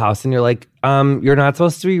someone's house and you're like, you're not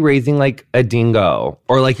supposed to be raising like a dingo,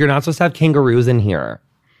 or like you're not supposed to have kangaroos in here?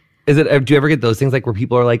 Do you ever get those things like where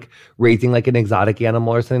people are like raising like an exotic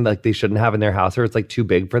animal or something like they shouldn't have in their house, or it's like too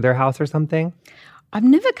big for their house or something? I've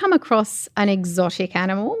never come across an exotic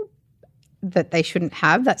animal that they shouldn't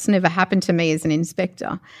have. That's never happened to me as an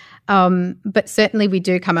inspector. But certainly we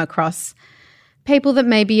do come across people that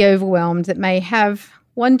may be overwhelmed, that may have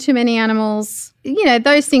one too many animals.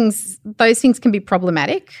 Those things can be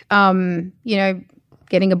problematic. Getting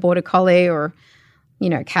a border collie or,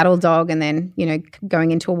 cattle dog and then, going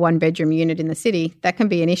into a 1-bedroom unit in the city, that can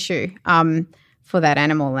be an issue for that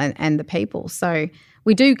animal and the people. So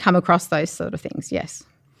we do come across those sort of things, yes.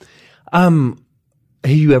 Have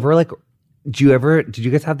you ever did you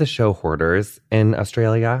guys have the show Hoarders in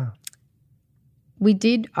Australia? We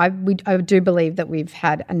did. I do believe that we've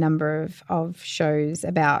had a number of shows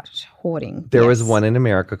about hoarding. There was one in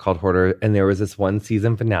America called Hoarder, and there was this one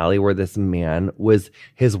season finale where this man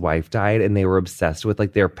his wife died, and they were obsessed with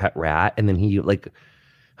like their pet rat, and then he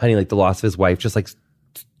the loss of his wife just like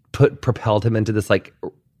propelled him into this like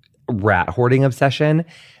rat hoarding obsession,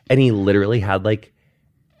 and he literally had like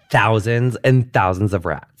thousands and thousands of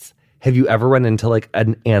rats. Have you ever run into like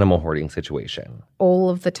an animal hoarding situation? All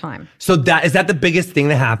of the time. So is that the biggest thing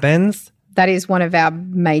that happens? That is one of our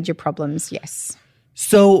major problems, yes.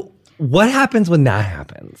 So what happens when that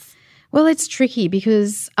happens? Well, it's tricky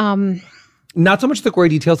because... not so much the gory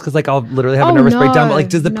details, because like I'll literally have a nervous breakdown, but like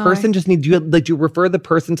does the person just need, do you refer the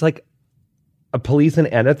person to like a policeman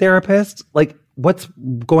and a therapist? Like what's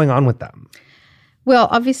going on with them? Well,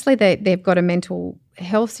 obviously they've got a mental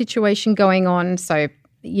health situation going on, so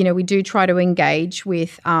we do try to engage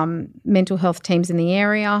with mental health teams in the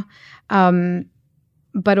area,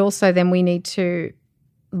 but also then we need to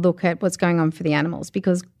look at what's going on for the animals,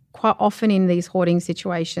 because quite often in these hoarding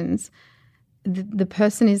situations, the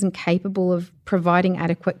person isn't capable of providing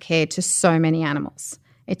adequate care to so many animals.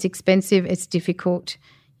 It's expensive. It's difficult.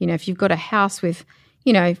 If you've got a house with,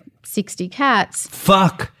 60 cats.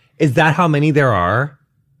 Fuck. Is that how many there are?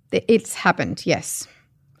 It's happened, yes.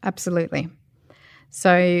 Absolutely.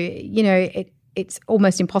 So, it's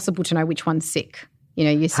almost impossible to know which one's sick.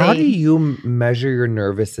 You see. How do you measure your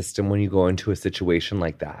nervous system when you go into a situation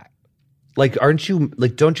like that? Like, don't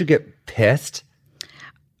you get pissed?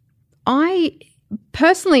 I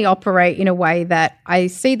personally operate in a way that I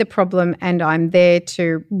see the problem and I'm there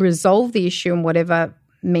to resolve the issue in whatever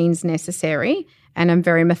means necessary, and I'm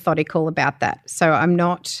very methodical about that. So I'm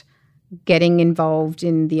not getting involved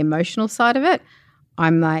in the emotional side of it.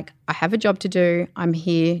 I'm like, I have a job to do. I'm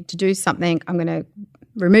here to do something. I'm going to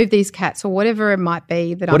remove these cats or whatever it might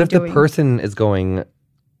be that I'm doing. What if the person is going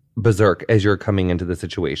berserk as you're coming into the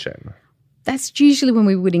situation? That's usually when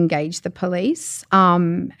we would engage the police,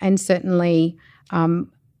 and certainly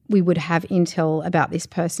we would have intel about this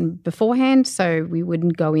person beforehand, so we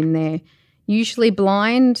wouldn't go in there usually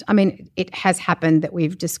blind. I mean, it has happened that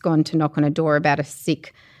we've just gone to knock on a door about a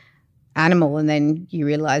sick animal and then you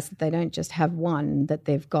realise that they don't just have one, that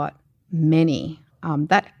they've got many.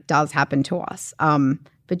 That does happen to us.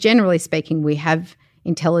 But generally speaking, we have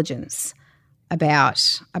intelligence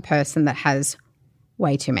about a person that has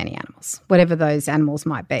way too many animals, whatever those animals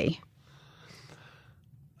might be.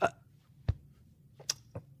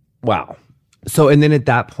 Wow. So, and then at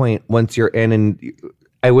that point, once you're in, and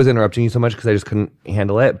I was interrupting you so much because I just couldn't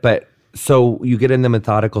handle it, but so you get in the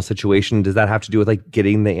methodical situation. Does that have to do with like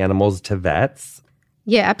getting the animals to vets?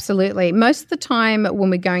 Yeah, absolutely. Most of the time when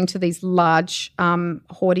we're going to these large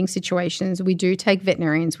hoarding situations, we do take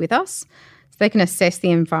veterinarians with us so they can assess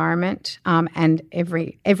the environment and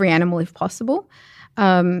every animal if possible.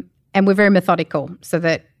 And we're very methodical so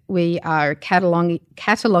that we are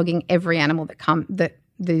cataloguing every animal that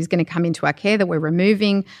is going to come into our care that we're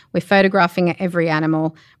removing. We're photographing every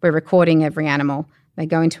animal. We're recording every animal. They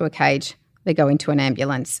go into a cage, they go into an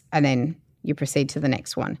ambulance, and then you proceed to the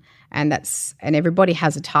next one. And everybody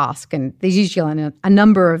has a task, and there's usually a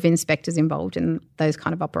number of inspectors involved in those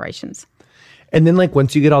kind of operations. And then like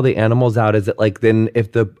once you get all the animals out, is it like then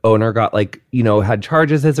if the owner got like, had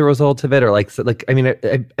charges as a result of it, or like, so like, I mean,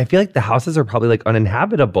 I feel like the houses are probably like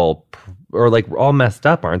uninhabitable or like all messed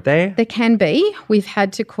up, aren't they? They can be. We've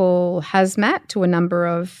had to call hazmat to a number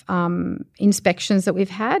of inspections that we've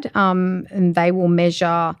had, and they will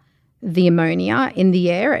measure the ammonia in the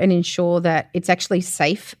air and ensure that it's actually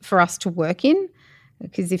safe for us to work in.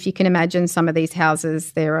 Because if you can imagine some of these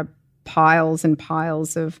houses, there are piles and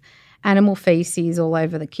piles of animal feces all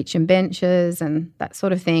over the kitchen benches and that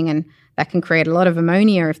sort of thing, and that can create a lot of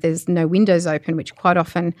ammonia if there's no windows open, which quite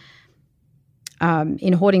often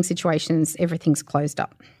in hoarding situations, everything's closed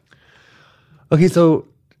up. Okay, so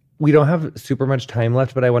we don't have super much time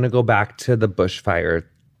left, but I want to go back to the bushfires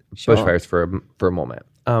for a moment.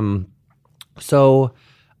 So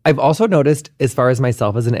I've also noticed, as far as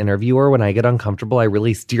myself as an interviewer, when I get uncomfortable, I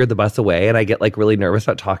really steer the bus away and I get like really nervous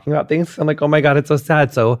about talking about things. I'm like, oh my God, it's so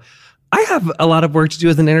sad. So I have a lot of work to do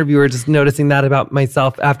as an interviewer, just noticing that about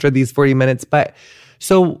myself after these 40 minutes. But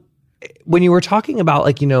so when you were talking about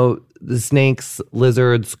like, the snakes,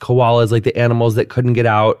 lizards, koalas, like the animals that couldn't get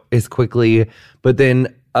out as quickly, but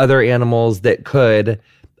then other animals that could,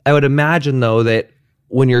 I would imagine though that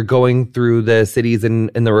when you're going through the cities and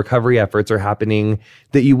the recovery efforts are happening,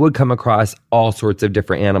 that you would come across all sorts of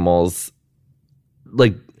different animals,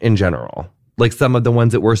 like in general. Like some of the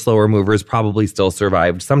ones that were slower movers probably still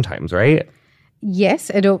survived sometimes, right?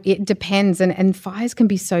 Yes, it depends. And fires can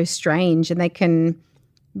be so strange, and they can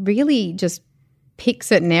really just pick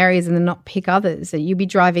certain areas and then not pick others. So you'd be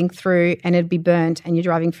driving through and it'd be burnt, and you're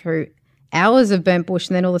driving through hours of burnt bush,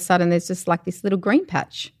 and then all of a sudden there's just like this little green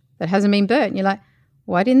patch that hasn't been burnt. And you're like,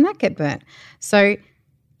 why didn't that get burnt? So,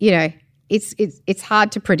 it's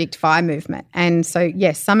hard to predict fire movement. And so,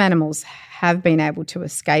 yes, some animals have been able to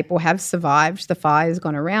escape or have survived. The fire's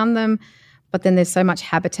gone around them, but then there's so much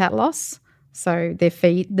habitat loss. So their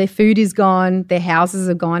food is gone, their houses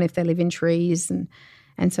are gone if they live in trees.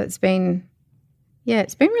 And so it's been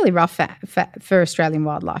really rough for Australian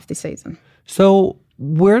wildlife this season. So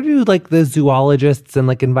where do like the zoologists and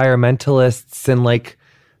like environmentalists and like,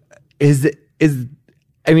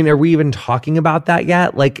 are we even talking about that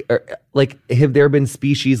yet? Like, have there been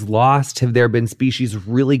species lost? Have there been species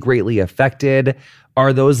really greatly affected?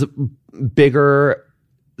 Are those bigger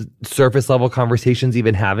surface level conversations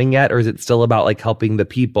even having yet, or is it still about like helping the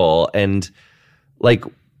people and like,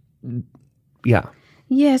 yeah.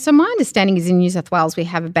 Yeah, so my understanding is in New South Wales we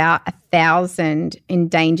have about 1,000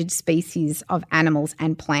 endangered species of animals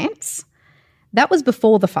and plants. That was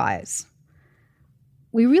before the fires.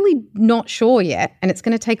 We're really not sure yet, and it's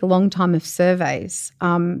going to take a long time of surveys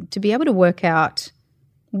to be able to work out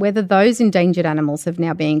whether those endangered animals have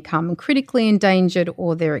now become critically endangered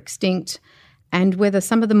or they're extinct, and whether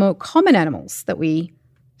some of the more common animals that we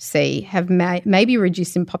see have maybe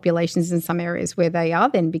reduced in populations in some areas where they are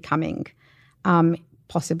then becoming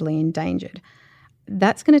possibly endangered.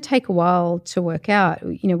 That's going to take a while to work out.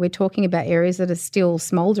 You know, we're talking about areas that are still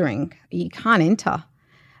smouldering. You can't enter.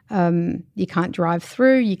 You can't drive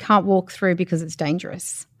through. You can't walk through because it's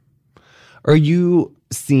dangerous. Are you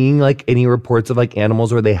seeing like any reports of like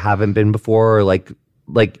animals where they haven't been before, or like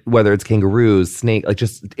whether it's kangaroos, snake, like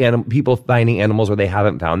just people finding animals where they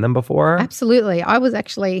haven't found them before? Absolutely. I was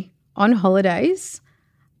actually on holidays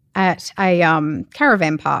at a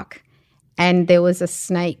caravan park, and there was a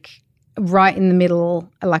snake right in the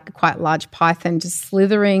middle, like a quite large python, just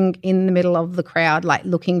slithering in the middle of the crowd, like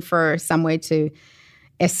looking for somewhere to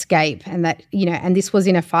escape. And that, you know, and this was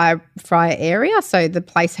in a fire area, so the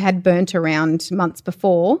place had burnt around months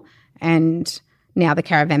before, and now the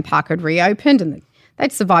caravan park had reopened and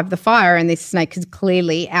they'd survived the fire, and this snake is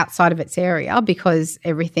clearly outside of its area because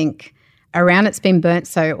everything around it's been burnt,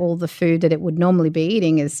 so all the food that it would normally be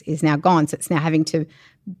eating is now gone. So it's now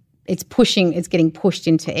it's getting pushed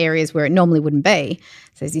into areas where it normally wouldn't be.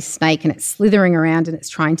 So there's this snake and it's slithering around and it's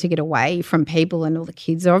trying to get away from people, and all the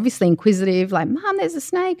kids are obviously inquisitive, like, Mum, there's a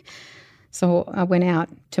snake. So I went out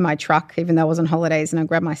to my truck, even though I was on holidays, and I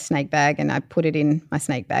grabbed my snake bag and I put it in my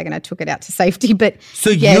snake bag and I took it out to safety. But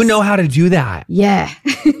yes, you know how to do that? Yeah.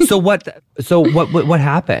 So what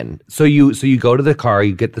happened? So you go to the car,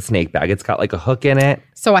 you get the snake bag. It's got like a hook in it.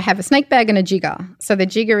 So I have a snake bag and a jigger. So the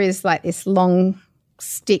jigger is like this long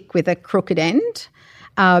stick with a crooked end,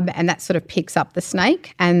 and that sort of picks up the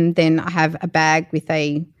snake. And then I have a bag with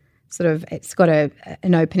it's got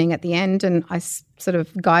an opening at the end, and I sort of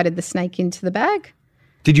guided the snake into the bag.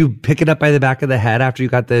 Did you pick it up by the back of the head after you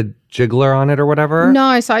got the jiggler on it or whatever?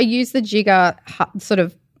 No, so I used the jigger sort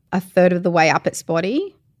of a third of the way up its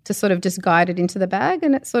body to sort of just guide it into the bag,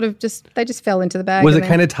 and it sort of they just fell into the bag. Was it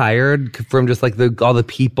kind of tired from just like all the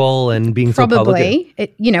people and being probably, so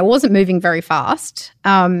public? It wasn't moving very fast.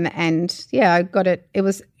 And yeah, I got it. It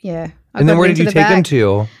was, yeah. And then where did you take him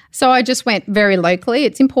to? So I just went very locally.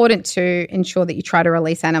 It's important to ensure that you try to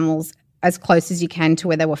release animals as close as you can to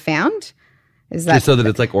where they were found. Just so that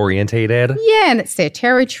it's like orientated? Yeah, and it's their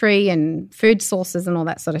territory and food sources and all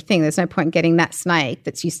that sort of thing. There's no point getting that snake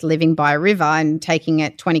that's used to living by a river and taking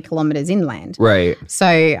it 20 kilometres inland. Right. So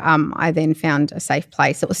I then found a safe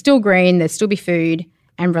place. It was still green, there'd still be food,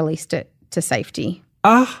 and released it to safety.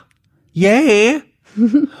 Yay.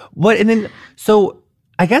 What? And then, so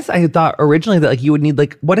I guess I thought originally that like you would need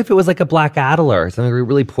like, what if it was like a black adder or something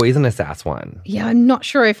really poisonous ass one? Yeah, I'm not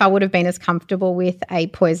sure if I would have been as comfortable with a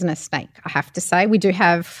poisonous snake, I have to say. We do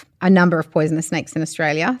have a number of poisonous snakes in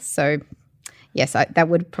Australia. So yes, that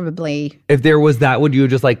would probably... If there was that, would you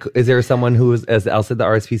just like, is there someone who is, as Elle said, the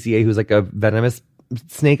RSPCA, who's like a venomous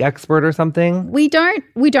snake expert or something? We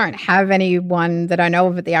don't have anyone that I know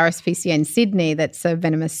of at the RSPCA in Sydney that's a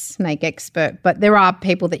venomous snake expert, but there are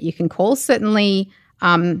people that you can call. Certainly...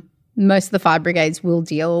 most of the fire brigades will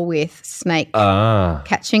deal with snake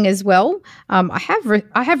catching as well. I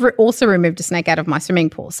have also removed a snake out of my swimming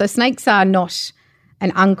pool. So snakes are not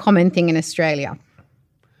an uncommon thing in Australia.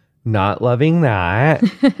 Not loving that.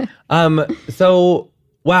 So,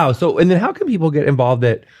 wow. So, and then how can people get involved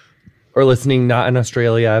that are listening, not in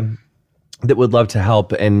Australia, that would love to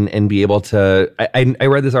help and be able to... I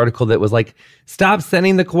read this article that was like, stop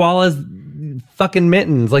sending the koalas fucking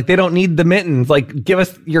mittens. Like, they don't need the mittens. Like, give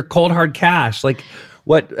us your cold hard cash. Like,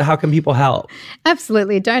 how can people help?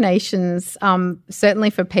 Absolutely. Donations, certainly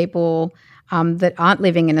for people that aren't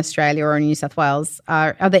living in Australia or in New South Wales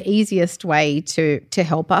are the easiest way to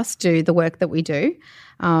help us do the work that we do.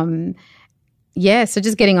 So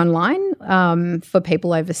just getting online for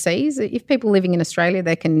people overseas. If people living in Australia,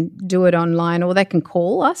 they can do it online or they can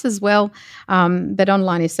call us as well. But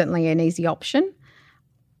online is certainly an easy option.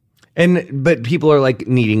 But people are like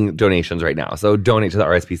needing donations right now. So donate to the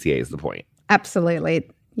RSPCA is the point. Absolutely.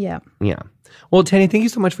 Yeah. Yeah. Well, Tanny, thank you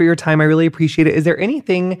so much for your time. I really appreciate it. Is there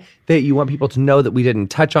anything that you want people to know that we didn't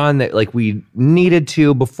touch on that like we needed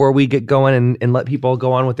to before we get going and let people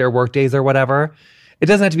go on with their work days or whatever? It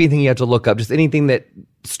doesn't have to be anything you have to look up. Just anything that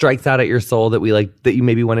strikes out at your soul that we like, that you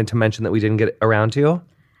maybe wanted to mention that we didn't get around to.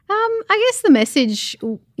 I guess the message,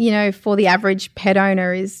 for the average pet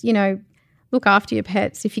owner is, look after your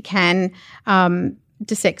pets if you can.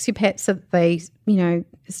 Desex your pets so that they,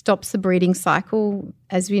 stops the breeding cycle.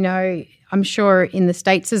 As we know, I'm sure in the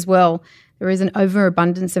States as well, there is an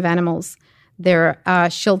overabundance of animals. There are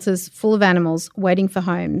shelters full of animals waiting for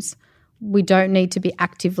homes. We don't need to be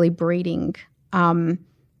actively breeding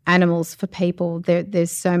animals for people.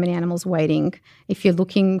 There's so many animals waiting. If you're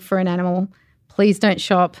looking for an animal, please don't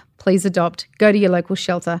shop. Please adopt. Go to your local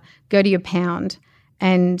shelter. Go to your pound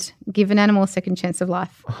and give an animal a second chance of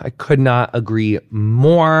life. I could not agree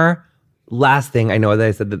more. Last thing, I know that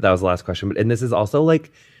I said that was the last question, and this is also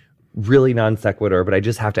like really non sequitur, but I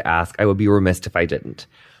just have to ask. I would be remiss if I didn't.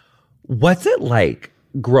 What's it like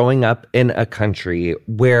growing up in a country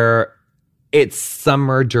where it's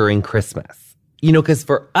summer during Christmas? Because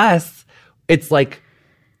for us, it's like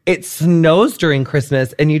it snows during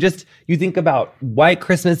Christmas, and you think about white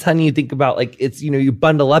Christmas, honey. You think about like it's, you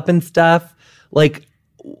bundle up and stuff. Like,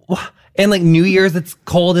 and like New Year's, it's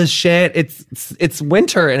cold as shit. It's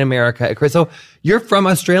winter in America. So you're from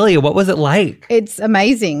Australia. What was it like? It's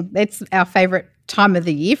amazing. It's our favorite time of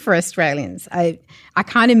the year for Australians. I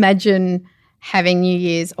can't imagine having New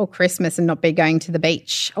Year's or Christmas and not be going to the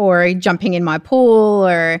beach or jumping in my pool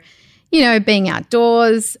or, being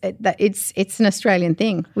outdoors. It's an Australian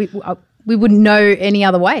thing. We wouldn't know any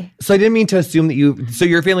other way. So I didn't mean to assume that so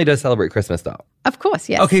your family does celebrate Christmas though? Of course,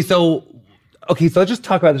 yes. Okay, so let's just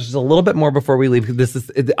talk about this just a little bit more before we leave,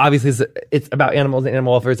 because obviously it's about animals and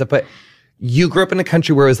animal welfare stuff, but you grew up in a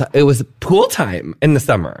country where it was pool time in the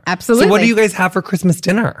summer. Absolutely. So what do you guys have for Christmas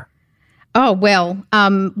dinner? Oh, well,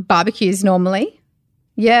 barbecues normally.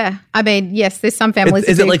 Yeah. I mean, yes, there's some families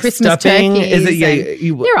that do like Christmas stuffing?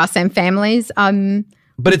 turkeys. There are some families.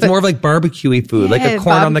 But it's more of like barbecue-y food, like a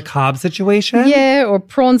corn on the cob situation? Yeah, or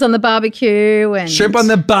prawns on the barbecue. And shrimp on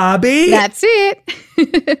the barbie? That's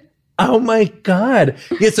it. Oh my God.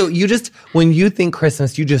 Yeah, so when you think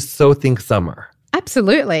Christmas, you just so think summer.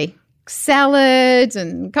 Absolutely. Salads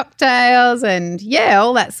and cocktails and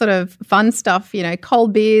all that sort of fun stuff,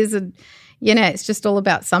 cold beers and, it's just all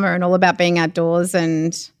about summer and all about being outdoors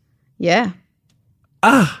and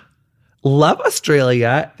Love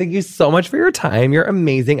Australia. Thank you so much for your time. You're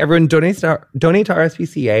amazing. Everyone donate to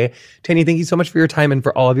RSPCA. Tanya, thank you so much for your time and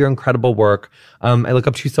for all of your incredible work. I look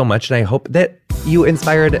up to you so much, and I hope that you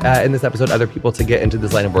inspired in this episode other people to get into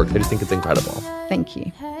this line of work. I just think it's incredible. Thank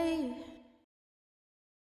you.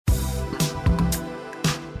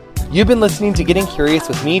 You've been listening to Getting Curious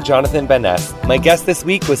with me, Jonathan Van Ness. My guest this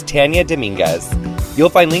week was Tanya Dominguez. You'll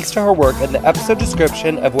find links to her work in the episode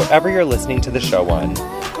description of wherever you're listening to the show on.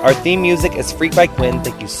 Our theme music is Freak by Quinn.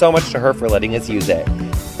 Thank you so much to her for letting us use it.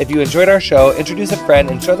 If you enjoyed our show, introduce a friend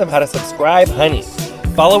and show them how to subscribe, honey.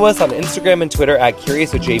 Follow us on Instagram and Twitter at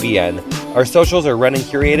CuriousWithJVN. Our socials are run and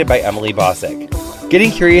curated by Emily Bosick. Getting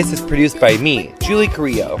Curious is produced by me, Julie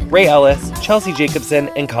Carrillo, Ray Ellis, Chelsea Jacobson,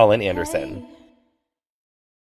 and Colin Anderson.